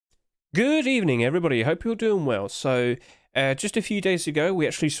Good evening, everybody. Hope you're doing well. Just a few days ago, we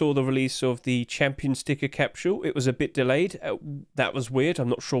actually saw the release of the Champion Sticker Capsule. It was a bit delayed. That was weird. I'm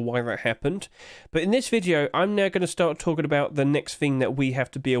not sure why that happened. But in this video, I'm now going to start talking about the next thing that we have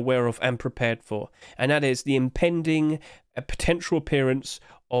to be aware of and prepared for. And that is the impending potential appearance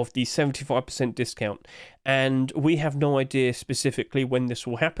of the 75% discount. And we have no idea specifically when this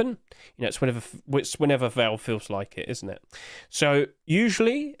will happen. You know, it's whenever Valve feels like it, isn't it? So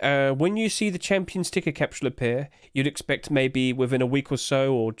usually, when you see the Champion Sticker Capsule appear, you'd expect maybe within a week or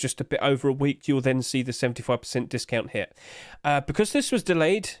so, or just a bit over a week, you'll then see the 75% discount hit. Because this was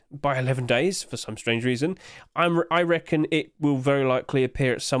delayed by 11 days for some strange reason, I reckon it will very likely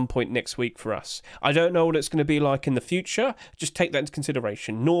appear at some point next week for us. I don't know what it's going to be like in the future. Just take that into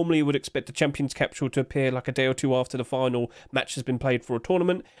consideration. Normally, you would expect the Champions Capsule to appear like a day or two after the final match has been played for a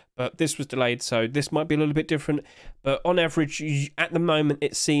tournament, but this was delayed, so this might be a little bit different. But on average, at the moment,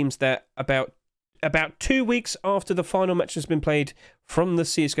 it seems that about 2 weeks after the final match has been played from the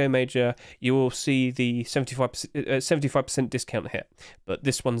CSGO Major, you will see the 75% discount hit. But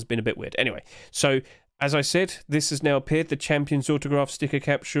this one's been a bit weird. Anyway, so as I said, this has now appeared, the Champions Autograph Sticker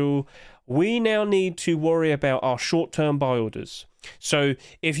Capsule. We now need to worry about our short-term buy orders. So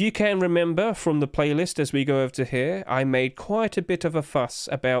if you can remember from the playlist as we go over to here, I made quite a bit of a fuss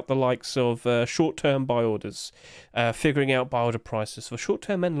about the likes of short-term buy orders, figuring out buy order prices for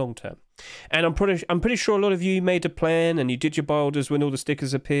short-term and long-term. And I'm pretty sure a lot of you made a plan and you did your buy orders when all the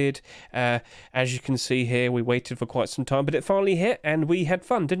stickers appeared. As you can see here, we waited for quite some time, but it finally hit and we had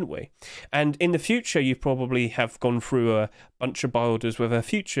fun, didn't we? And in the future, you probably have gone through a bunch of buy orders with a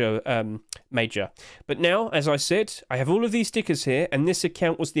future major. But now, as I said, I have all of these stickers here, and this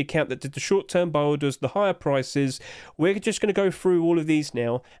account was the account that did the short-term buy orders, the higher prices. We're just going to go through all of these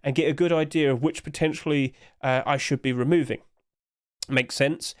now and get a good idea of which potentially I should be removing. Makes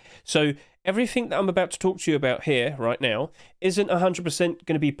sense? So everything that I'm about to talk to you about here right now isn't 100%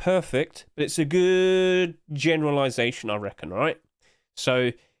 going to be perfect, but it's a good generalization, I reckon, right?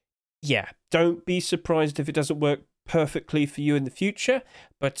 So yeah, don't be surprised if it doesn't work perfectly for you in the future,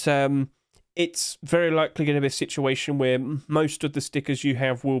 but it's very likely going to be a situation where most of the stickers you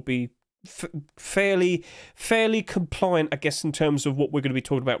have will be fairly compliant, I guess, in terms of what we're going to be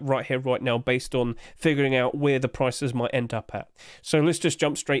talking about right here, right now, based on figuring out where the prices might end up at. So let's just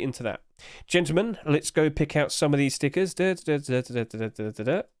jump straight into that. Gentlemen, let's go pick out some of these stickers.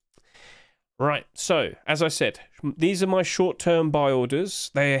 Right, so, as I said, these are my short-term buy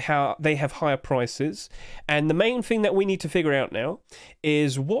orders. They have higher prices. And the main thing that we need to figure out now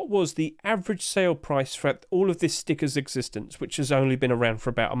is what was the average sale price for all of this sticker's existence, which has only been around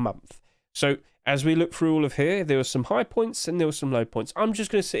for about a month. So, as we look through all of here, there were some high points and there were some low points. I'm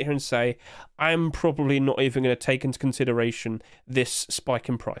just going to sit here and say I'm probably not even going to take into consideration this spike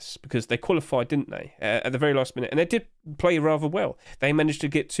in price because they qualified, didn't they, at the very last minute? And they did play rather well. They managed to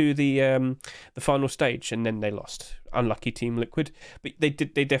get to the final stage and then they lost. Unlucky Team Liquid, but they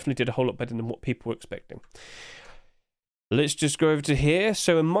definitely did a whole lot better than what people were expecting. Let's just go over to here.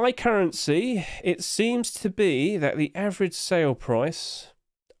 So in my currency, it seems to be that the average sale price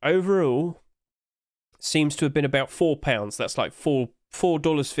overall seems to have been about £4. That's like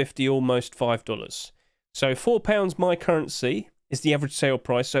 $4.50, almost $5. So £4 my currency is the average sale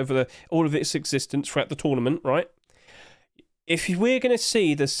price over all of its existence throughout the tournament, right? If we're going to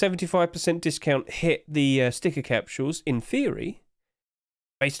see the 75% discount hit the sticker capsules, in theory,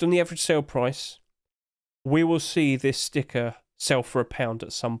 based on the average sale price, we will see this sticker sell for £1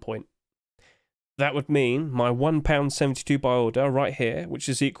 at some point. That would mean my £1.72 buy order right here, which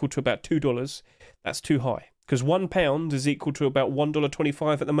is equal to about $2, that's too high. Because £1 is equal to about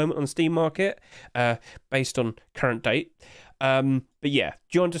 $1.25 at the moment on the Steam market, based on current date. But yeah,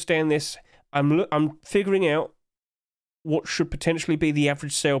 do you understand this? I'm figuring out what should potentially be the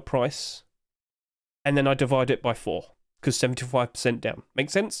average sale price, and then I divide it by 4, because 75% down. Make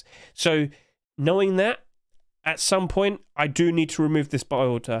sense? So knowing that, at some point, I do need to remove this buy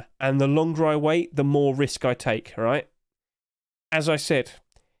order, and the longer I wait, the more risk I take, all right? As I said,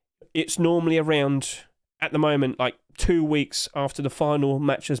 it's normally around, at the moment, like 2 weeks after the final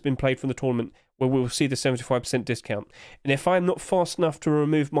match has been played from the tournament, where we'll see the 75% discount. And if I'm not fast enough to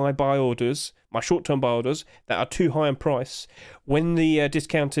remove my buy orders, my short-term buy orders, that are too high in price, when the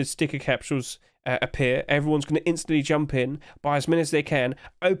discounted sticker capsules appear, everyone's going to instantly jump in, buy as many as they can,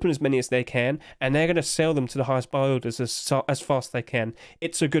 open as many as they can, and they're going to sell them to the highest buy orders as fast as they can.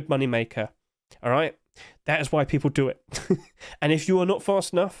 It's a good money maker. All right? That is why people do it. And if you are not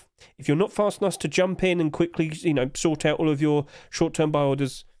fast enough, if you're not fast enough to jump in and quickly, sort out all of your short-term buy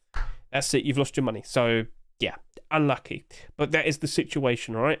orders, that's it. You've lost your money. So, yeah, unlucky. But that is the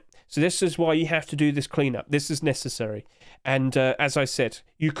situation, all right? So this is why you have to do this cleanup. This is necessary. And as I said,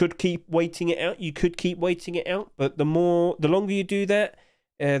 you could keep waiting it out. You could keep waiting it out. But the longer you do that,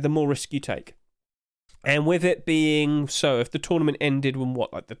 the more risk you take. And with it being so, if the tournament ended on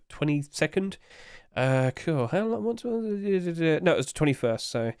what, like the 22nd? Cool. How long? No, it was the 21st.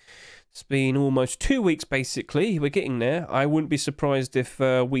 So it's been almost 2 weeks, basically. We're getting there. I wouldn't be surprised if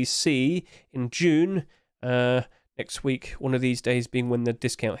we see in June, next week, one of these days being when the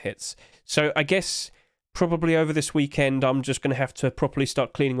discount hits. So I guess probably over this weekend, I'm just going to have to properly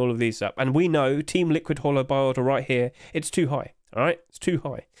start cleaning all of these up. And we know Team Liquid Holo by order right here, it's too high. All right, it's too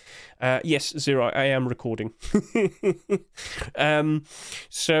high. Yes, Zero, I am recording.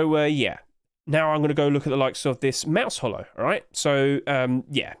 Yeah. Now I'm going to go look at the likes of this Mouse Holo, all right? So,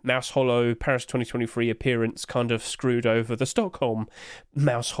 Mouse Holo, Paris 2023 appearance kind of screwed over the Stockholm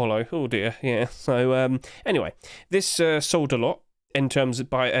Mouse Holo. Oh, dear, yeah. So, anyway, this sold a lot in terms of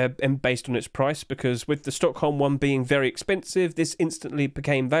based on its price, because with the Stockholm one being very expensive, this instantly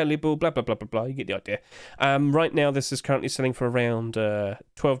became valuable, blah, blah, blah, blah, blah. You get the idea. Right now, this is currently selling for around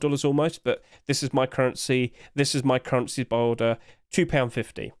 $12 almost, but this is my currency. This is my currency by order.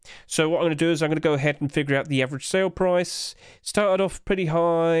 £2.50. So what I'm going to do is I'm going to go ahead and figure out the average sale price. Started off pretty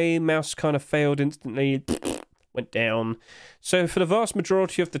high, mouse kind of failed instantly, went down. So for the vast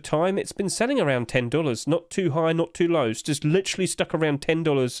majority of the time, it's been selling around $10. Not too high, not too low. It's just literally stuck around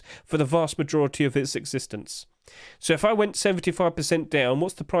 $10 for the vast majority of its existence. So if I went 75% down,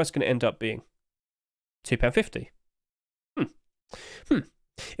 what's the price going to end up being? £2.50.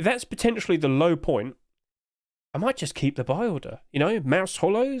 If that's potentially the low point, I might just keep the buy order. You know, Mouse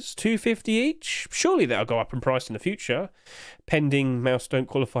Holos, $2.50 each. Surely that'll go up in price in the future, pending Mouse don't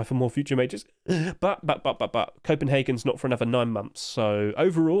qualify for more future majors. But Copenhagen's not for another 9 months. So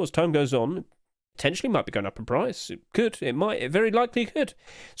overall, as time goes on, potentially might be going up in price. It could, it might, it very likely could.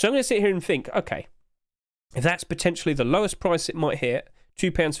 So I'm going to sit here and think, okay, if that's potentially the lowest price it might hit,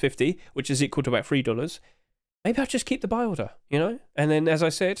 £2.50, which is equal to about $3, maybe I'll just keep the buy order, you know? And then, as I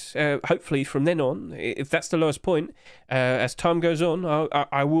said, hopefully from then on, if that's the lowest point, as time goes on,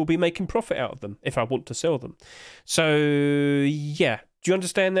 I will be making profit out of them if I want to sell them. So, yeah. Do you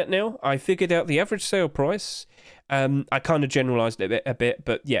understand that now? I figured out the average sale price. I kind of generalised it a bit,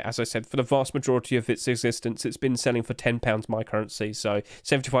 but yeah, as I said, for the vast majority of its existence, it's been selling for £10 my currency, so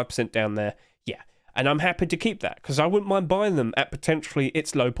 75% down there. Yeah. And I'm happy to keep that, because I wouldn't mind buying them at potentially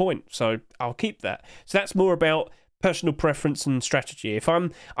its low point. So I'll keep that. So that's more about personal preference and strategy. If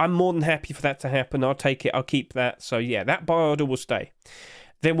I'm more than happy for that to happen, I'll take it. I'll keep that. So yeah, that buy order will stay.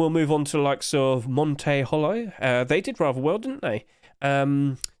 Then we'll move on to the likes of Monte Holo. They did rather well, didn't they?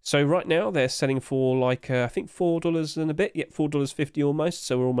 So right now they're selling for like I think $4 and a bit. Yeah, $4.50 almost.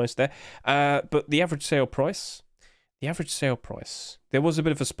 So we're almost there. But the average sale price. The average sale price. There was a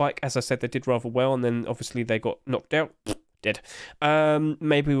bit of a spike. As I said, they did rather well, and then obviously they got knocked out. Dead.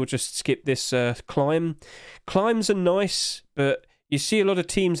 Maybe we'll just skip this climb. Climbs are nice, but you see a lot of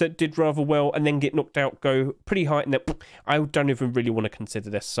teams that did rather well and then get knocked out go pretty high, and then I don't even really want to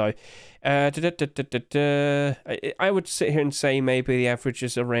consider this. So I would sit here and say maybe the average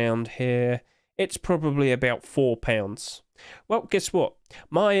is around here. It's probably about £4. Well, guess what?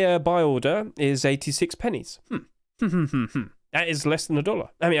 My buy order is 86 pennies. That is less than $1.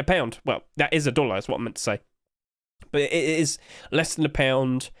 I mean, £1. Well, that is $1, is what I meant to say. But it is less than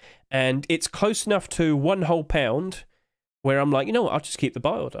 £1, and it's close enough to one whole pound where I'm like, you know what, I'll just keep the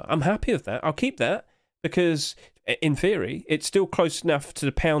buy order. I'm happy with that. I'll keep that because, in theory, it's still close enough to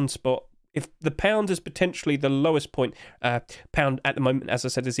the pound spot. If the pound is potentially the lowest point, pound at the moment, as I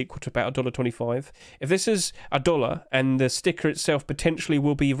said, is equal to about $1.25. If this is $1 and the sticker itself potentially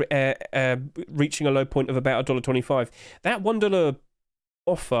will be reaching a low point of about $1.25, that $1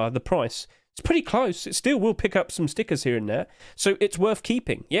 offer, the price, it's pretty close. It still will pick up some stickers here and there, so it's worth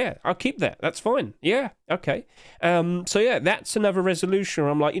keeping. Yeah, I'll keep that. That's fine. Yeah, okay. So yeah, that's another resolution.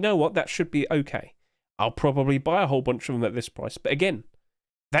 I'm like, you know what, that should be okay. I'll probably buy a whole bunch of them at this price, but again,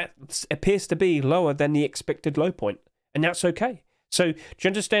 that appears to be lower than the expected low point, and that's okay. So do you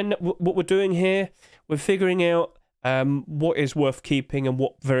understand what we're doing here? We're figuring out what is worth keeping and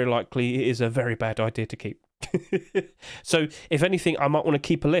what very likely is a very bad idea to keep. So if anything, I might want to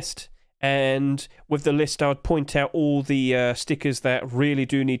keep a list. And with the list, I would point out all the stickers that really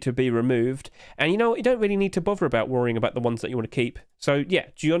do need to be removed. And you know what? You don't really need to bother about worrying about the ones that you want to keep. So yeah,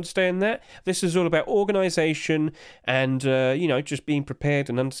 do you understand that? This is all about organisation and, you know, just being prepared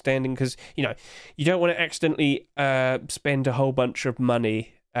and understanding. Because, you know, you don't want to accidentally spend a whole bunch of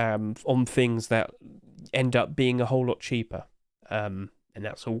money on things that end up being a whole lot cheaper. And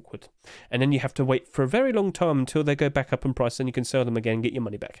that's awkward. And then you have to wait for a very long time until they go back up in price, and you can sell them again and get your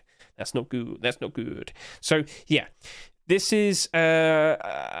money back. That's not good. That's not good. So, yeah, this is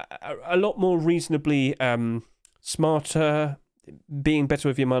a lot more reasonably smarter, being better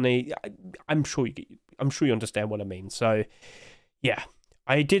with your money. I'm sure you understand what I mean. So, yeah,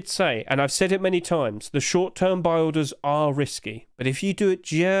 I did say, and I've said it many times, the short-term buy orders are risky. But if you do it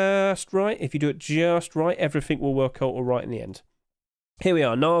just right, everything will work out all right in the end. Here we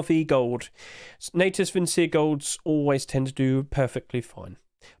are, Na'vi Gold. Natus Vincere Golds always tend to do perfectly fine.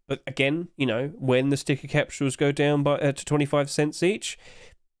 But again, you know, when the sticker capsules go down by to 25 cents each,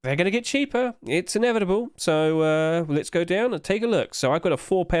 they're going to get cheaper. It's inevitable. So let's go down and take a look. So I've got a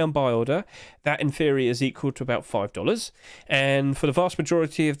 £4 buy order. That in theory is equal to about $5. And for the vast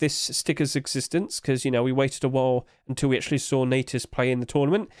majority of this sticker's existence, because, you know, we waited a while until we actually saw Natus play in the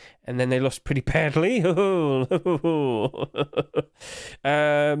tournament, and then they lost pretty badly. So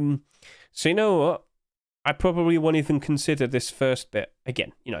you know what? I probably won't even consider this first bit.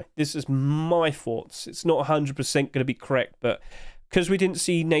 Again, you know, this is my thoughts. It's not 100% going to be correct, but because we didn't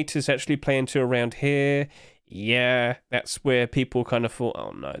see Natus actually play until around here, yeah, that's where people kind of thought,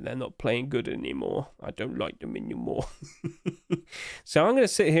 oh no, they're not playing good anymore. I don't like them anymore. So I'm going to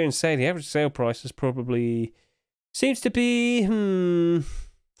sit here and say the average sale price is probably, seems to be about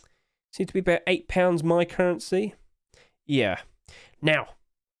 £8 my currency. Yeah. Now,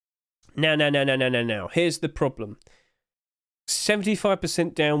 here's the problem.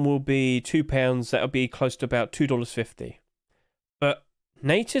 75% down will be £2. That'll be close to about $2.50. But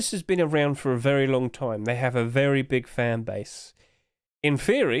Natus has been around for a very long time. They have a very big fan base. In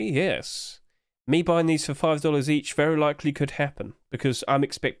theory, yes. Me buying these for $5 each very likely could happen, because I'm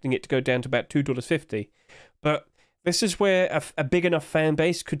expecting it to go down to about $2.50. But this is where a big enough fan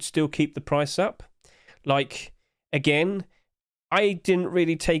base could still keep the price up. Like, again, I didn't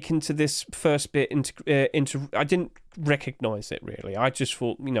really take into this first bit into I didn't recognize it really. I just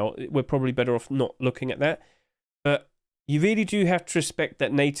thought, you know, we're probably better off not looking at that. But you really do have to respect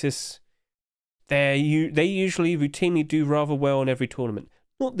that Natus, they usually routinely do rather well in every tournament.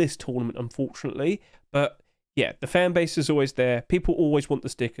 Not this tournament, unfortunately, but yeah, the fan base is always there. People always want the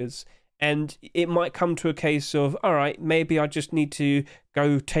stickers. And it might come to a case of, all right, maybe I just need to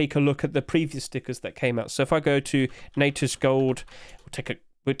go take a look at the previous stickers that came out. So if I go to Natus Gold, we'll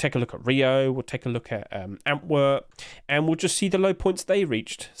take a look at Rio, we'll take a look at Antwerp, and we'll just see the low points they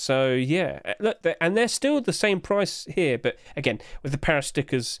reached. So yeah, look, and they're still the same price here, but again, with the Paris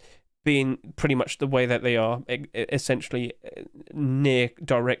stickers being pretty much the way that they are, essentially near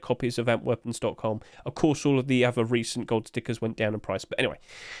direct copies of Antwerp and Stockholm. Of course, all of the other recent gold stickers went down in price. But anyway,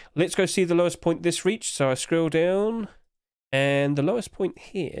 let's go see the lowest point this reached. So I scroll down, and the lowest point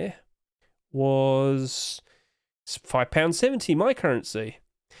here was £5.70, my currency.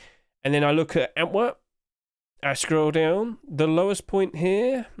 And then I look at Antwerp. I scroll down. The lowest point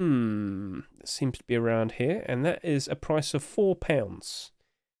here, it seems to be around here, and that is a price of £4.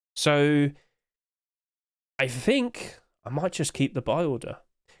 So I think I might just keep the buy order.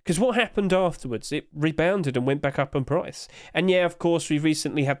 Because what happened afterwards? It rebounded and went back up in price. And yeah, of course, we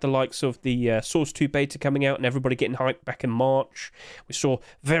recently had the likes of the Source 2 beta coming out and everybody getting hyped back in March. We saw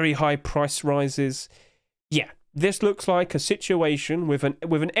very high price rises. Yeah, this looks like a situation with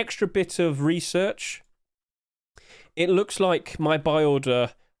an extra bit of research. It looks like my buy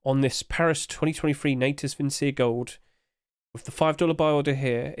order on this Paris 2023 Natus Vincere Gold, with the $5 buy order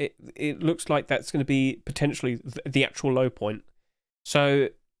here, it looks like that's going to be potentially the actual low point. So,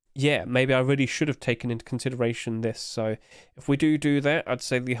 yeah, maybe I really should have taken into consideration this. So, if we do that, I'd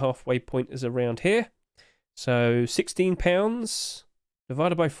say the halfway point is around here. So, £16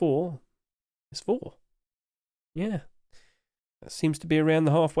 divided by 4 is 4. Yeah. That seems to be around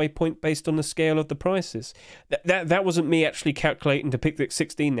the halfway point based on the scale of the prices. That wasn't me actually calculating to pick the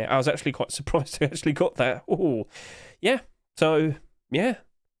 16 there. I was actually quite surprised I actually got that. Oh, yeah. So, yeah,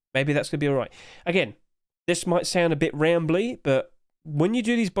 maybe that's going to be all right. Again, this might sound a bit rambly, but when you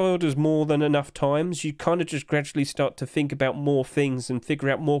do these buy orders more than enough times, you kind of just gradually start to think about more things and figure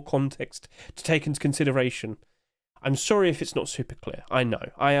out more context to take into consideration. I'm sorry if it's not super clear. I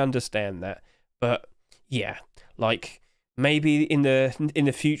know. I understand that. But, yeah, like, maybe in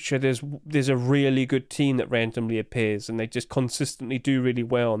the future there's a really good team that randomly appears and they just consistently do really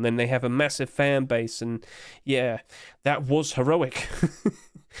well, and then they have a massive fan base, and yeah, that was heroic.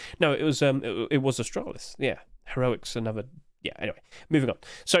 No, it was Astralis. Yeah, heroic's another. Yeah, anyway, moving on.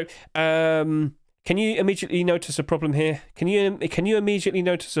 So, can you immediately notice a problem here? Can you immediately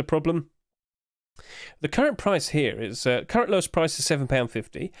notice a problem? The current price here is current lowest price is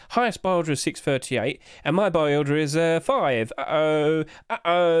 £7.50, highest buy order is £6.38, and my buy order is 5.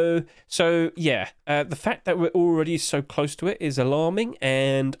 So yeah, the fact that we're already so close to it is alarming,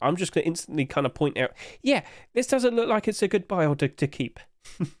 and I'm just going to instantly kind of point out, yeah, this doesn't look like it's a good buy order to keep.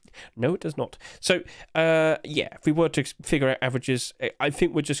 No, it does not. So yeah, if we were to figure out averages, I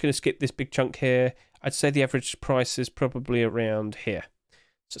think we're just going to skip this big chunk here. I'd say the average price is probably around here.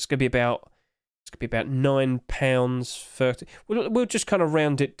 So it's going to be about £9.30. We'll just kind of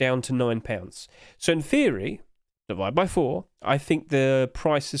round it down to £9. So in theory, divide by 4, I think the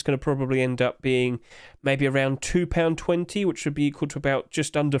price is going to probably end up being maybe around £2.20, which would be equal to about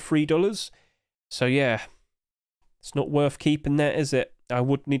just under $3. So yeah, it's not worth keeping that, is it? I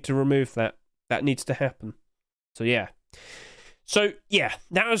would need to remove that. That needs to happen. So yeah. So yeah,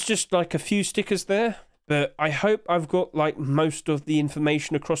 that was just like a few stickers there, but I hope I've got like most of the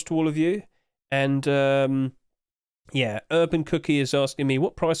information across to all of you. And yeah, Urban Cookie is asking me,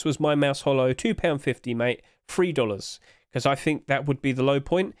 what price was my mouse Holo? £2.50, mate. $3. Because I think that would be the low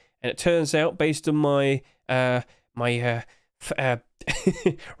point. And it turns out, based on my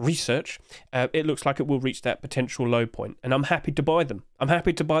research, it looks like it will reach that potential low point. And I'm happy to buy them. I'm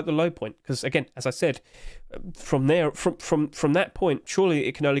happy to buy the low point. Because again, as I said, from there, from that point, surely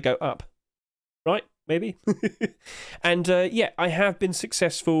it can only go up. Right? Maybe. And yeah, I have been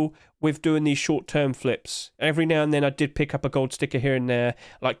successful with doing these short-term flips. Every now and then I did pick up a gold sticker here and there.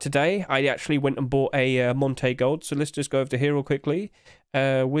 Like today, I actually went and bought a Monte gold. So let's just go over to here real quickly.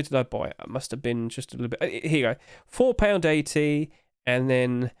 Where did I buy it? It must have been just a little bit. Here you go. £4.80. And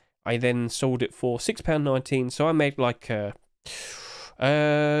then I then sold it for £6.19. So I made like you're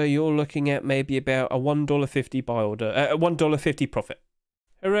looking at maybe about a $1.50 buy order. $1.50 profit.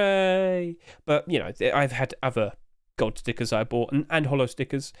 Hooray! But, you know, I've had other gold stickers I bought and Holo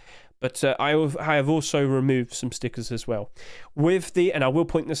stickers. But I have also removed some stickers as well. With the, and I will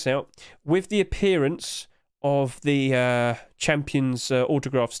point this out, with the appearance of the Champions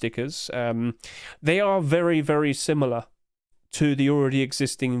autograph stickers, they are very, very similar to the already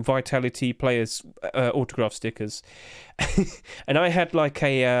existing Vitality players autograph stickers. And I had like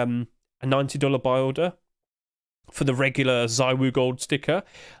a $90 buy order for the regular Zywoo gold sticker.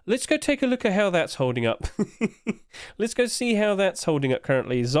 Let's go take a look at how that's holding up. Let's go see how that's holding up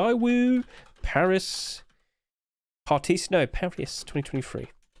currently. Zywoo, Paris 2023.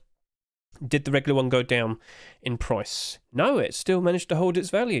 Did the regular one go down in price? No, it still managed to hold its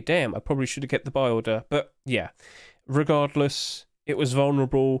value. Damn, I probably should have kept the buy order. But yeah, regardless, it was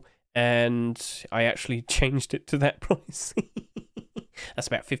vulnerable and I actually changed it to that price. That's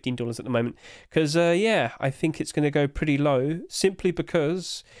about $15 at the moment. Because, yeah, I think it's going to go pretty low. Simply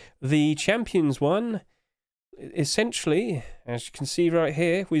because the Champions one, essentially, as you can see right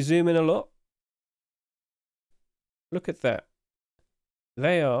here, we zoom in a lot. Look at that.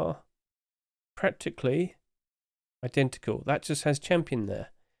 They are practically identical. That just has Champion there.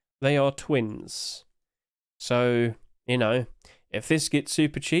 They are twins. So, you know, if this gets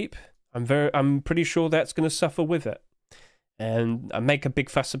super cheap, I'm pretty sure that's going to suffer with it. And I make a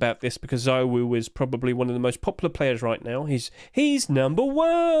big fuss about this because Zywoo is probably one of the most popular players right now. He's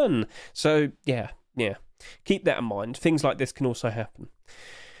 #1. So yeah. Keep that in mind. Things like this can also happen.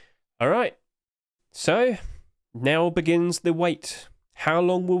 All right. So now begins the wait. How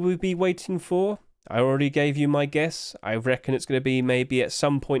long will we be waiting for? I already gave you my guess. I reckon it's going to be maybe at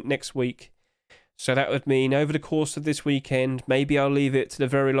some point next week. So that would mean over the course of this weekend, maybe I'll leave it to the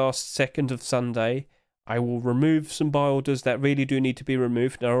very last second of Sunday. I will remove some buy orders that really do need to be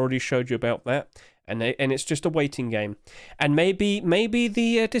removed. And I already showed you about that. And it's just a waiting game. And maybe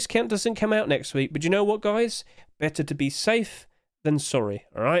the discount doesn't come out next week. But you know what, guys? Better to be safe than sorry,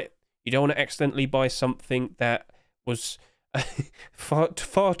 all right? You don't want to accidentally buy something that was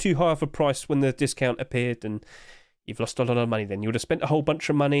far too high of a price when the discount appeared and you've lost a lot of money then. You would have spent a whole bunch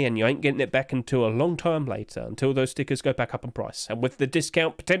of money and you ain't getting it back until a long time later, until those stickers go back up in price. And with the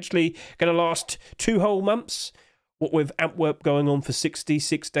discount potentially going to last 2 whole months, what with Antwerp going on for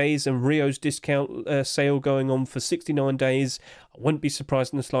 66 days and Rio's discount sale going on for 69 days, I wouldn't be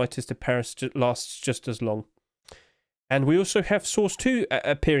surprised in the slightest if Paris lasts just as long. And we also have Source 2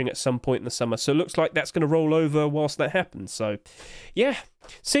 appearing at some point in the summer, so it looks like that's going to roll over whilst that happens. So, yeah,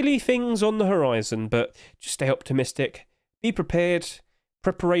 silly things on the horizon, but just stay optimistic. Be prepared.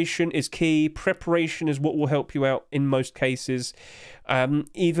 Preparation is key. Preparation is what will help you out in most cases.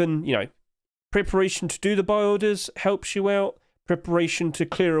 Even, you know, preparation to do the buy orders helps you out. preparation to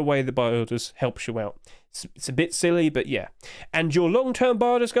clear away the buy orders helps you out. It's a bit silly, but yeah. And your long-term buy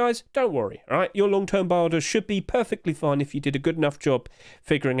orders, guys, don't worry, all right? Your long-term buy orders should be perfectly fine if you did a good enough job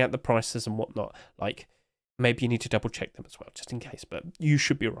figuring out the prices and whatnot. Like, maybe you need to double-check them as well, just in case, but you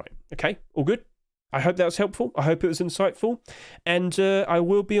should be all right, okay? All good? I hope that was helpful. I hope it was insightful. And I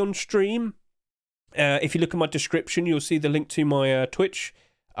will be on stream. If you look at my description, you'll see the link to my Twitch.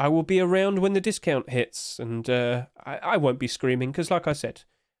 I will be around when the discount hits, and I won't be screaming because, like I said,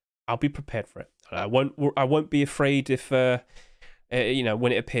 I'll be prepared for it. I won't be afraid if you know,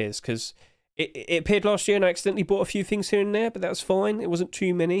 when it appears, because it appeared last year and I accidentally bought a few things here and there, but that's fine. It wasn't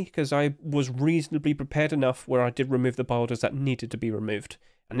too many because I was reasonably prepared enough where I did remove the buy orders that needed to be removed.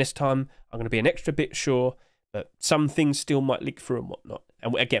 And this time I'm going to be an extra bit sure, but some things still might leak through and whatnot.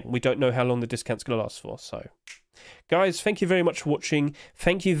 And again, we don't know how long the discount's going to last for, so. Guys, thank you very much for watching.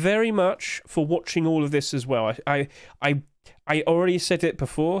 Thank you very much for watching all of this as well. I already said it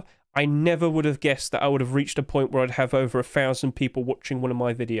before. I never would have guessed that I would have reached a point where I'd have over 1,000 people watching one of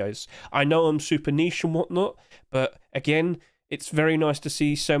my videos. I know I'm super niche and whatnot, but again, it's very nice to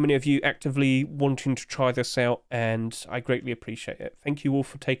see so many of you actively wanting to try this out, and I greatly appreciate it. Thank you all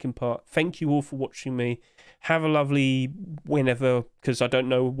for taking part. Thank you all for watching me. Have a lovely whenever, because I don't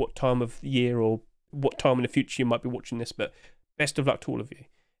know what time of year or what time in the future you might be watching this, but best of luck to all of you.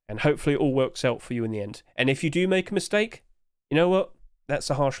 And hopefully it all works out for you in the end. And if you do make a mistake, you know what? That's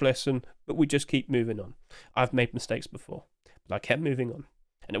a harsh lesson, but we just keep moving on. I've made mistakes before, but I kept moving on.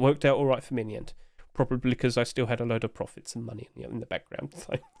 And it worked out all right for me in the end. Probably because I still had a load of profits and money in the background.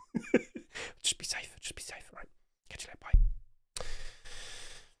 So just be safe.